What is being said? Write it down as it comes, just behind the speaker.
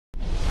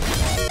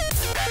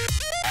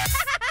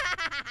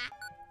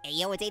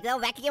yo, it's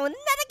Ethan back again with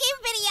another game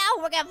video.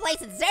 We're gonna play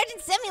some Surgeon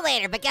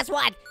Simulator, but guess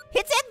what?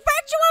 It's in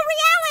virtual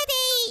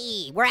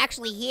reality. We're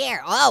actually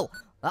here. Oh,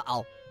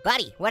 uh-oh.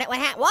 Buddy, what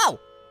happened? Whoa,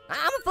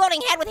 I'm a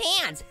floating head with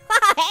hands.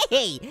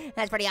 Hey,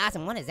 that's pretty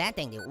awesome. What does that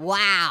thing do?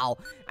 Wow.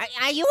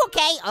 Are you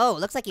okay? Oh,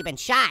 looks like you've been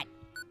shot.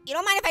 You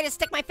don't mind if I just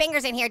stick my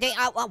fingers in here, do you?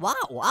 Oh,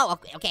 whoa,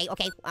 okay.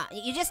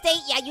 You just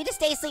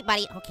stay asleep,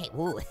 buddy. Okay,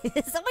 ooh,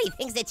 so many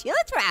things to choose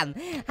from.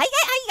 How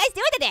you guys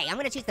doing today? I'm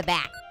gonna choose the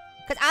bat.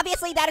 Because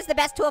obviously that is the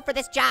best tool for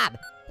this job.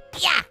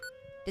 Yeah.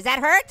 Does that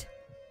hurt?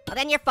 Well,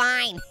 then you're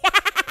fine.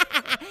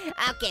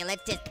 Okay,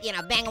 let's just,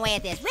 bang away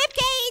at this. Rib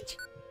cage!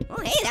 Oh,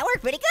 hey, that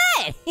worked pretty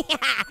good.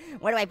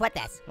 Where do I put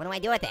this? What do I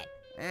do with it?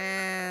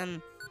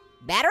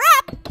 Batter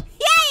up!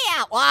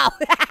 Yeah! Whoa!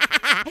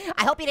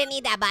 I hope you didn't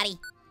need that, buddy.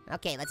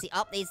 Okay, let's see.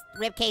 Oh, these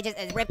rib cages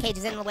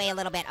in the way a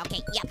little bit.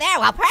 Okay, yeah, there,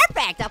 well,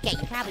 perfect. Okay,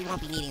 you probably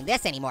won't be needing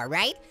this anymore,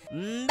 right?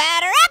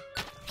 Batter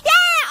up!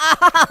 Yeah!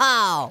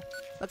 Oh!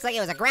 Looks like it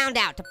was a ground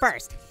out to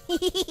first. All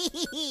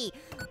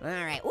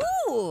right,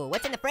 ooh,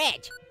 what's in the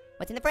fridge?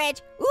 What's in the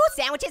fridge? Ooh,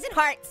 sandwiches and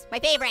hearts, my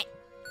favorite.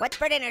 What's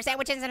for dinner?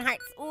 Sandwiches and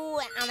hearts. Ooh,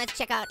 let's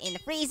check out in the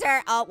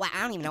freezer. Oh, wow,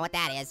 I don't even know what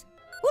that is.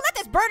 Who let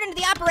this bird into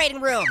the operating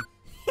room?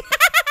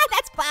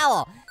 That's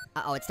foul.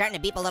 Uh-oh, it's starting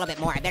to beep a little bit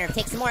more. I better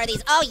take some more of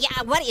these. Oh,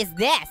 yeah, what is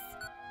this?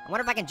 I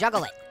wonder if I can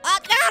juggle it. Oh,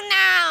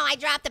 no, I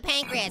dropped the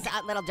pancreas.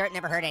 Little dirt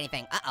never hurt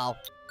anything. Uh-oh.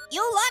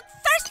 You look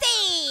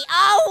thirsty!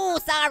 Oh,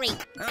 sorry.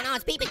 Oh no,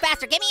 it's beeping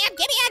faster. Give me in.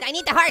 I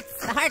need the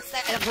hearts.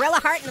 The gorilla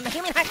heart and the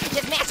human heart.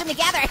 Just mash them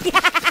together.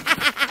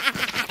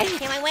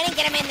 Am I winning?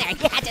 Get them in there.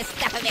 Yeah, just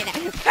stuff them in there.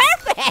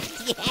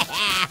 Perfect!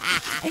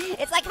 Yeah!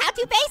 It's like how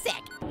too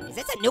basic. Is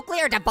this a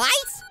nuclear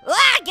device?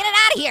 Ah, get it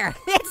out of here.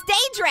 It's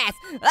dangerous.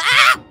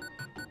 Ah!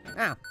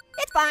 Oh,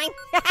 it's fine.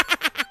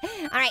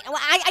 All right, well,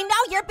 I know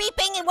you're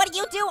beeping, and what do?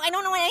 I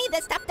don't know what any of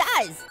this stuff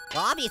does.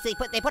 Well, obviously,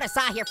 they put a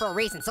saw here for a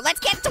reason, so let's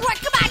get to work.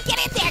 Come on,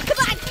 get in there,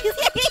 come on. Is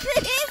it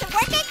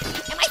working?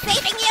 Am I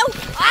saving you?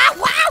 Oh,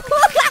 wow,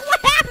 what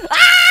happened?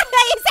 Ah,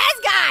 his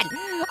head's gone.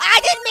 I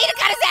didn't mean to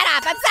cut his head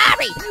off, I'm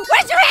sorry.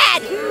 Where's your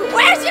head?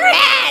 Where's your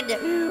head?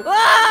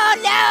 Oh,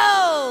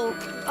 no.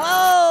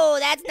 Oh,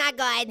 that's not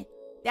good.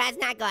 That's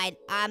not good.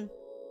 I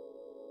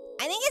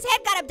think his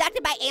head got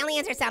abducted by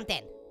aliens or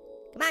something.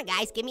 Come on,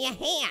 guys, give me a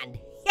hand.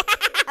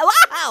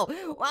 Whoa!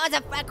 Well, it's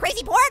a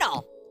crazy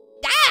portal.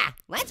 Ah!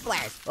 Lens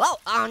flares. Whoa!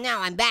 Oh no,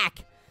 I'm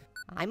back.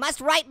 I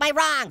must right my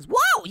wrongs.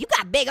 Whoa! You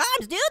got big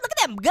arms, dude. Look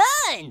at them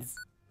guns.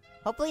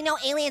 Hopefully, no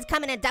aliens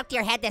come and abduct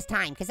your head this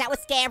time, because that was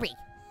scary.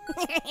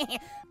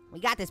 We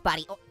got this,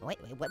 buddy. Oh, wait.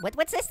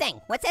 What's this thing?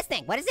 What's this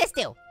thing? What does this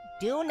do?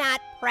 Do not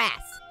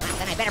press. Well,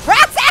 then I better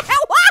press it.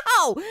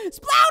 Whoa!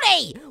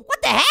 Splody!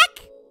 What the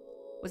heck?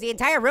 Was the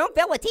entire room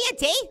filled with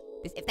TNT?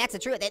 If that's the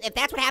truth, if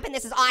that's what happened,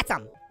 this is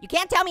awesome. You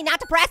can't tell me not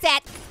to press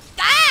it.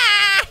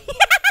 Ah!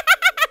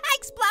 I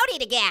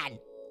exploded again.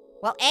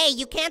 Well, A,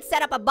 you can't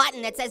set up a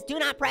button that says do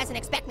not press and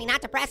expect me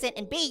not to press it.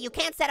 And B, you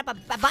can't set up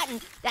a button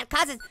that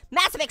causes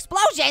massive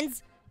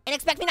explosions and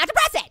expect me not to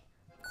press it.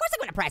 Of course I'm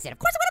gonna press it. Of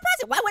course I'm gonna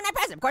press it. Why wouldn't I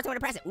press it? Of course I'm gonna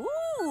press it.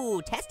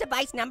 Ooh, test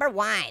device number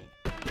 1.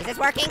 Is this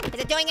working? Is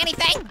it doing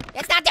anything?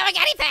 It's not doing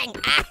anything.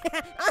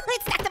 Oh,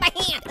 it's stuck to my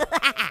hand.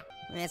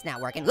 It's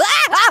not working.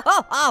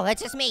 Oh,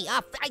 it's just me.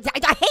 Oh, I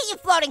hate you,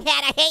 floating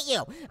head. I hate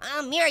you.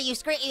 Mirror, you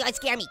scare me. Let's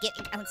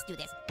do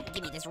this.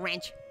 Give me this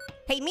wrench.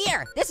 Hey,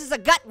 Mirror, this is a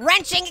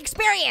gut-wrenching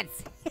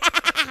experience.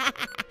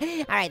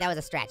 All right, that was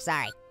a stretch.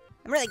 Sorry.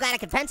 I'm really glad I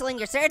could pencil in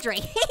your surgery.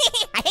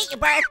 I hate you,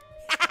 bird.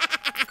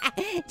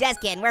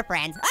 Just kidding. We're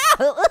friends.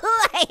 Oh,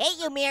 I hate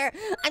you, Mirror.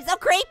 I'm so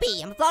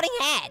creepy. I'm a floating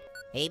head.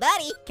 Hey,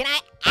 buddy, can I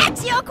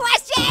ask you a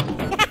question?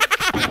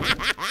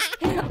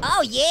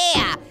 Oh,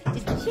 yeah.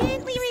 Just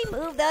gently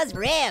remove those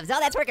ribs. Oh,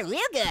 that's working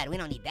real good. We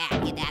don't need that.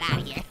 Get that out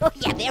of here. Oh,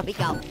 yeah, there we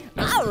go.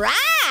 All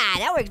right,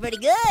 that works pretty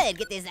good.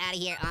 Get this out of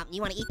here.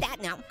 You want to eat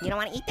that? No, you don't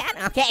want to eat that?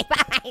 Okay,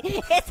 fine.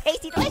 It's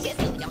tasty, delicious.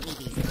 We don't need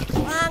these.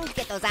 Lungs,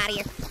 get those out of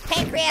here.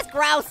 Pancreas,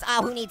 gross.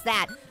 Oh, who needs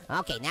that?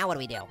 Okay, now what do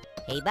we do?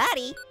 Hey,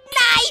 buddy.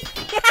 Knife!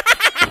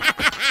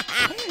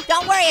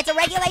 Don't worry, it's a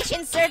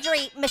regulation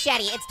surgery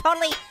machete. It's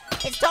totally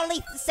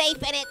safe,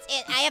 and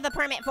I have a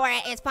permit for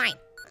it. It's fine.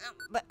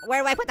 But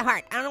where do I put the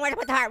heart? I don't know where to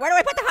put the heart. Where do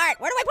I put the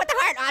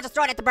heart? Oh, I'll just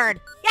throw it at the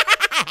bird.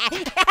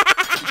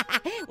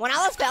 When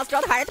all else fails, throw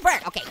the heart at the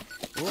bird. Okay.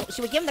 Ooh,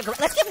 should we give him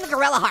let's give him the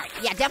gorilla heart.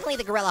 Yeah, definitely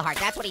the gorilla heart.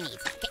 That's what he needs.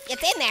 Okay,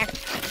 it's in there.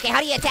 Okay, how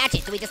do you attach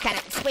it? Do we just kind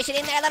of squish it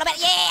in there a little bit?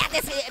 Yeah,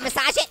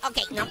 massage it.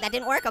 Okay, no, that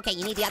didn't work. Okay,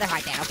 you need the other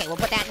heart then. Okay,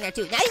 we'll put that in there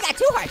too. Now you got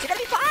 2 hearts. You're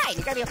gonna be fine.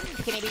 Okay,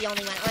 maybe you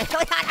only want.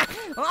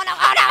 Oh no,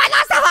 I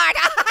lost the heart.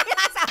 I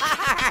lost the heart.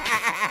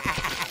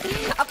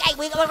 Okay,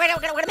 we're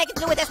gonna make it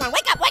do with this one.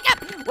 Wake up.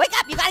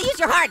 You gotta use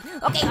your heart.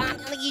 Okay, I'm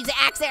gonna use the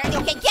axe there.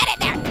 Okay, get it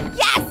there.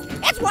 Yes,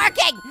 it's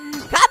working.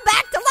 Come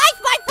back to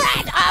life, my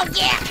friend. Oh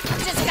yeah,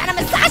 I'm just gonna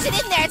massage it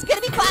in there. It's gonna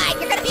be fine.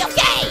 You're gonna be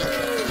okay.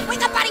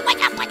 Wake up, buddy.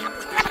 Wake up.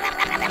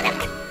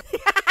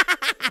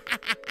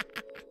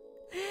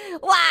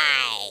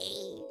 Why?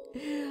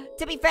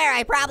 To be fair,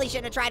 I probably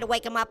shouldn't have tried to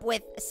wake him up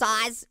with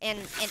saws and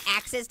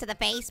axes to the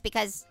face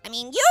because, I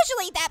mean,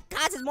 usually that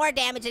causes more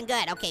damage than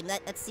good. Okay,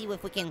 let's see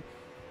if we can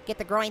get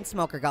the groin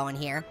smoker going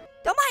here.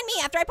 Don't mind me,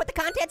 after I put the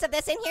contents of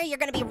this in here, you're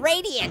gonna be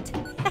radiant.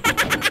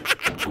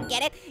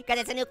 Get it? Because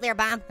it's a nuclear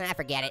bomb? Ah,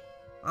 forget it.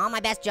 All my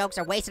best jokes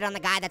are wasted on the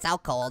guy that's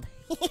out cold.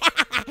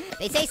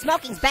 They say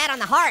smoking's bad on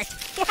the heart.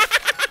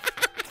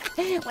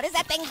 What does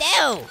that thing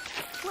do?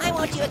 Why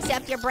won't you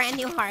accept your brand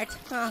new heart?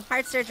 Oh,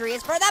 heart surgery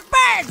is for the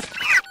birds!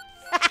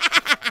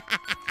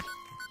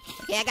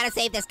 Okay, I gotta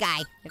save this guy.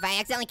 If I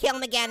accidentally kill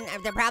him again,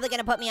 they're probably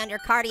gonna put me under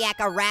cardiac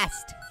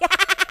arrest.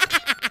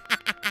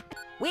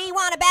 We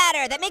want a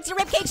batter that makes your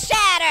ribcage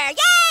shatter!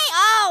 Yay!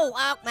 Oh,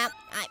 well,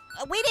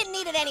 we didn't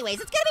need it anyways.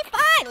 It's gonna be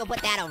fine. We'll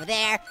put that over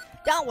there.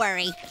 Don't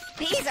worry.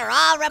 These are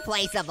all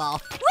replaceable.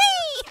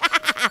 Whee!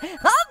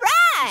 All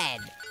right!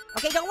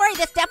 Okay, don't worry.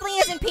 This definitely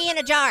isn't pee in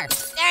a jar.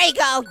 There you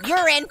go.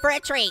 You're in for a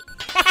treat.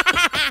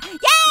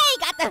 Yay!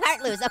 Got the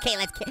heart loose. Okay,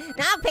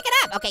 now pick it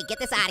up. Okay, get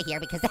this out of here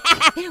because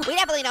we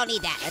definitely don't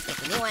need that. Let's get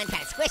the new one,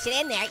 kind of squish it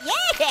in there.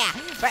 Yeah!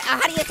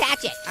 How do you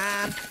attach it?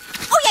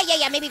 Oh,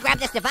 yeah. Maybe grab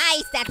this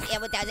device. That's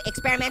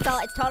experimental.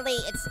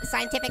 It's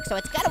scientific, so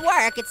it's gonna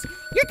work.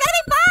 You're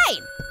gonna be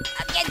fine.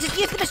 Yeah, just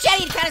use the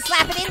machete to kind of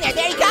slap it in there.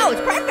 There you go.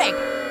 It's perfect.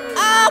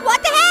 Oh,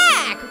 what the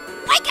heck?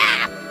 Wake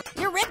up!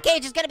 Your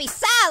ribcage is gonna be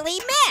sorely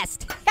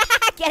missed.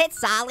 Get it,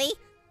 Solly?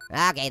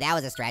 Okay, that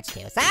was a stretch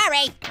too.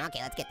 Sorry. Okay,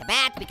 let's get the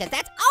bat because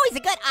that's always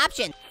a good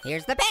option.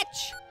 Here's the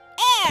pitch.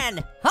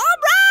 And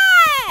home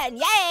run!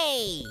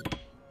 Yay!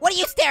 What are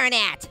you staring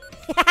at?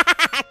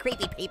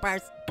 Creepy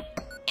peepers.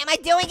 Am I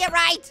doing it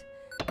right?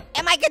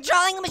 Am I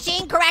controlling the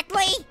machine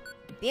correctly?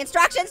 The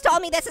instructions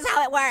told me this is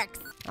how it works.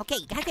 Okay,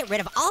 you gotta get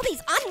rid of all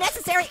these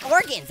unnecessary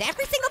organs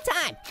every single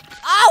time.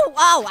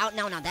 Oh,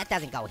 no, that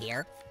doesn't go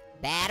here.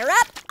 Batter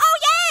up. Oh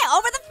yeah,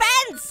 over the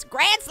fence.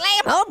 Grand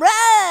slam home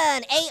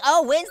run.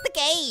 AO wins the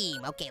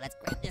game. Okay, let's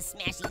grab this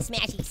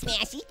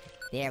smashy.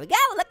 There we go,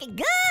 looking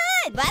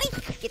good, buddy.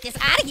 Get this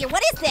out of here.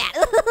 What is that?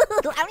 I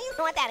don't even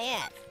know what that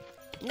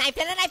is. Knife.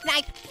 Yay,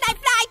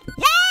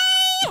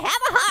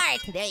 have a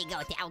heart. There you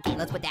go. Okay,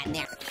 let's put that in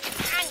there.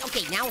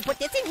 Okay, now we'll put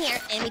this in here,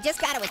 and we just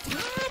gotta attach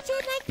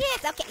it like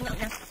this. Okay, no,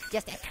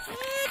 just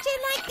attach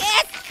it like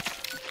this.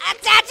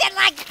 Attach it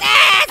like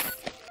this.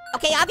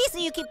 Okay,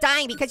 obviously you keep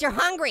dying because you're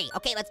hungry.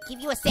 Okay, let's give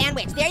you a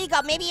sandwich. There you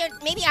go. Maybe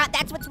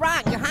that's what's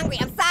wrong. You're hungry.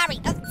 I'm sorry.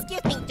 Oh,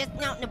 excuse me. Just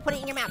no, put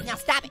it in your mouth. Now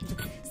stop it.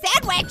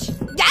 Sandwich.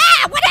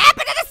 Ah, what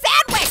happened to the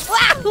sandwich?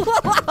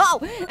 Whoa.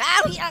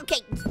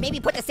 Okay, maybe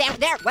put the sandwich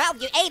there. Well,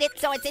 you ate it,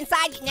 so it's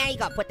inside. There you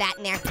go. Put that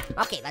in there.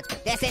 Okay, let's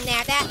put this in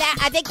there.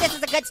 I think this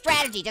is a good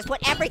strategy. Just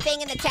put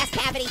everything in the chest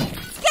cavity.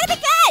 It's gonna be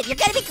good. You're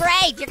gonna be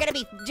great. You're gonna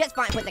be just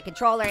fine. Put the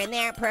controller in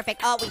there.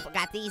 Perfect. Oh, we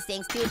forgot these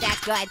things too.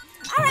 That's good.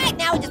 All right,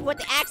 now we just put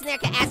the axe in there.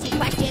 Can ask you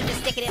questions.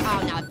 Just stick it in.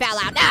 Oh no, it fell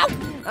out. No.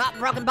 Oh,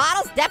 broken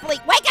bottles. Definitely.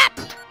 Wake up.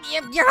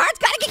 Your heart's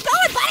gotta get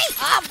going, buddy.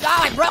 Oh no,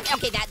 I broke.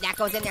 Okay, that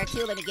goes in there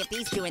too. Let me get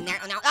these two in there.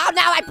 Oh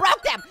no, I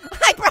broke them.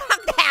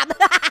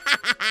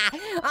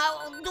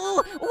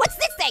 Oh, what's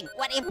this thing?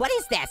 What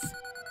is this?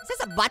 Is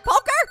this a butt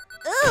poker?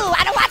 Ooh,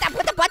 I don't want that.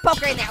 Put the butt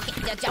poker in there.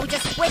 Okay, don't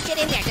just squish it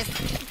in there. Just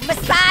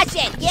massage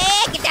it.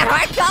 Yeah, get that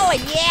heart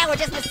going. Yeah, we're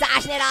just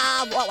massaging it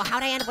all. Whoa,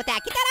 how'd I end up with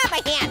that? Get that out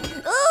of my hand.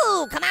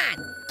 Ooh, come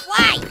on.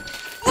 Why?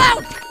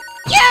 Won't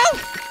you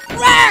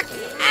work?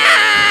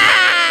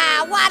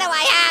 Ah, what do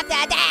I have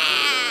to do?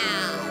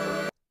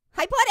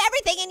 I put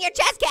everything in your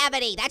chest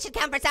cavity. That should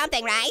count for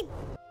something, right?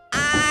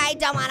 I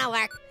don't want to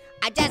work.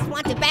 I just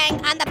want to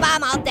bang on the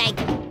bomb all day.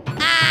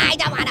 I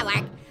don't want to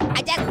work.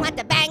 I just want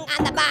to bang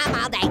on the bomb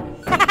all day.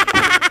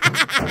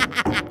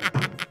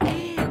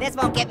 This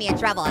won't get me in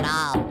trouble at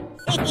all.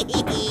 What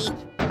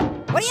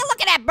are you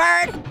looking at,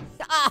 bird?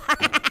 Oh.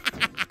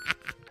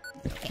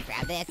 Okay,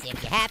 grab this.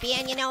 If you're happy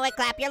and you know it,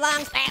 clap your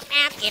lungs.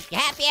 If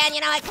you're happy and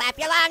you know it, clap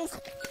your lungs.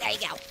 There you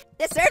go.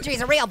 This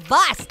surgery's a real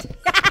bust.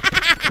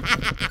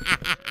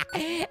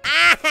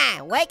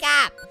 Wake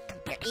up.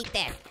 Here, eat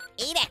this.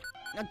 Eat it.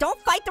 No, don't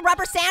fight the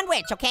rubber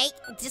sandwich, okay?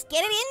 Just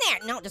get it in there.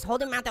 No, just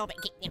hold your mouth open.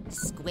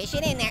 Squish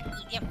it in there.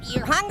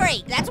 You're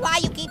hungry. That's why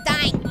you keep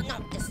dying.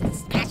 No, just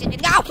smash it in.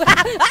 No!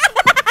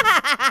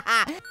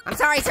 I'm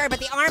sorry, sir, but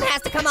the arm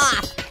has to come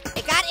off.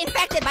 It got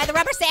infected by the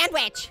rubber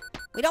sandwich.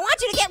 We don't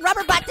want you to get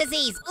rubber butt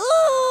disease.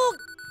 Ooh!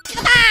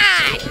 Come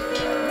on!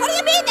 What do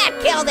you mean that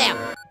killed him?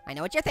 I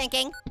know what you're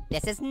thinking.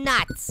 This is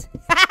nuts.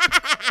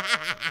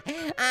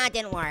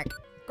 Didn't work.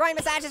 Groin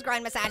massages.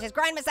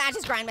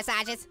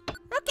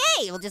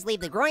 Okay, we'll just leave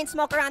the groin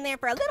smoker on there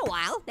for a little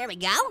while. There we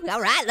go.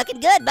 All right,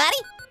 looking good, buddy.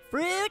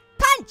 Fruit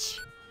punch.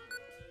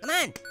 Come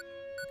on.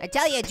 I'd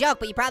tell you a joke,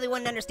 but you probably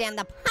wouldn't understand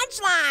the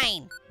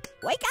punchline.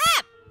 Wake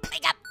up.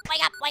 Wake up.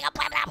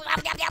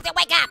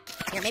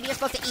 Here, maybe you're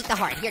supposed to eat the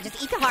heart. Here,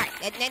 just eat the heart.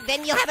 And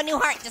then you'll have a new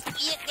heart. Just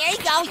eat it. There you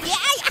go. Yeah,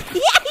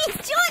 he's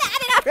chewing on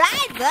it. All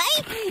right, buddy.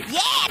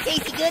 Yeah,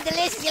 tasty, good,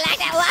 delicious. You like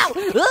that? Wow.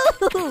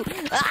 Ooh.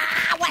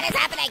 What is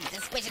happening?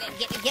 Just squish it and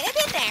get it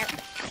in there.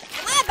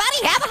 Come on, buddy,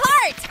 have a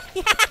heart.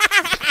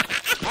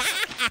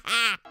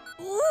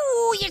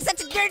 Ooh, you're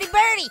such a dirty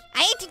birdie.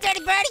 I hate you,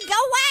 dirty birdie. Go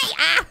away.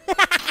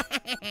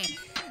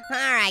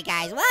 All right,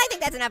 guys. Well, I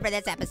think that's enough for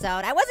this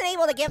episode. I wasn't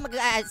able to give him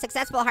a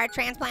successful heart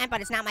transplant, but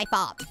it's not my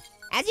fault.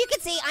 As you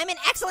can see, I'm an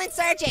excellent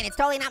surgeon. It's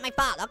totally not my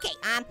fault. Okay,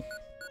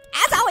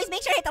 as always,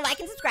 make sure to hit the like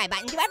and subscribe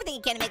button. Do everything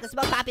you can to make this the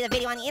most popular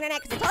video on the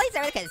internet because it's totally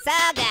deserved because it's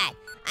so good.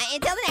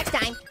 Until the next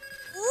time.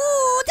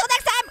 Ooh, till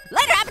next time.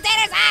 Later, hot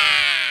potatoes.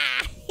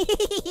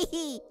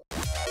 Ah!